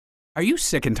Are you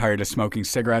sick and tired of smoking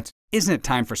cigarettes? Isn't it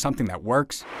time for something that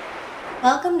works?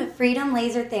 Welcome to Freedom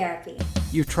Laser Therapy.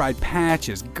 You've tried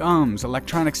patches, gums,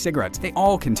 electronic cigarettes. They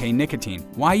all contain nicotine.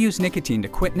 Why use nicotine to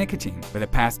quit nicotine? For the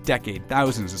past decade,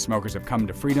 thousands of smokers have come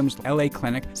to Freedom's LA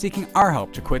clinic seeking our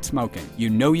help to quit smoking. You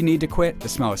know you need to quit. The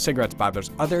smell of cigarettes bothers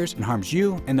others and harms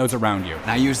you and those around you.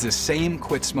 And I use this same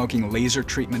quit smoking laser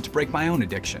treatment to break my own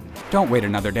addiction. Don't wait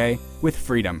another day. With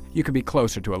Freedom, you could be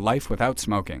closer to a life without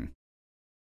smoking.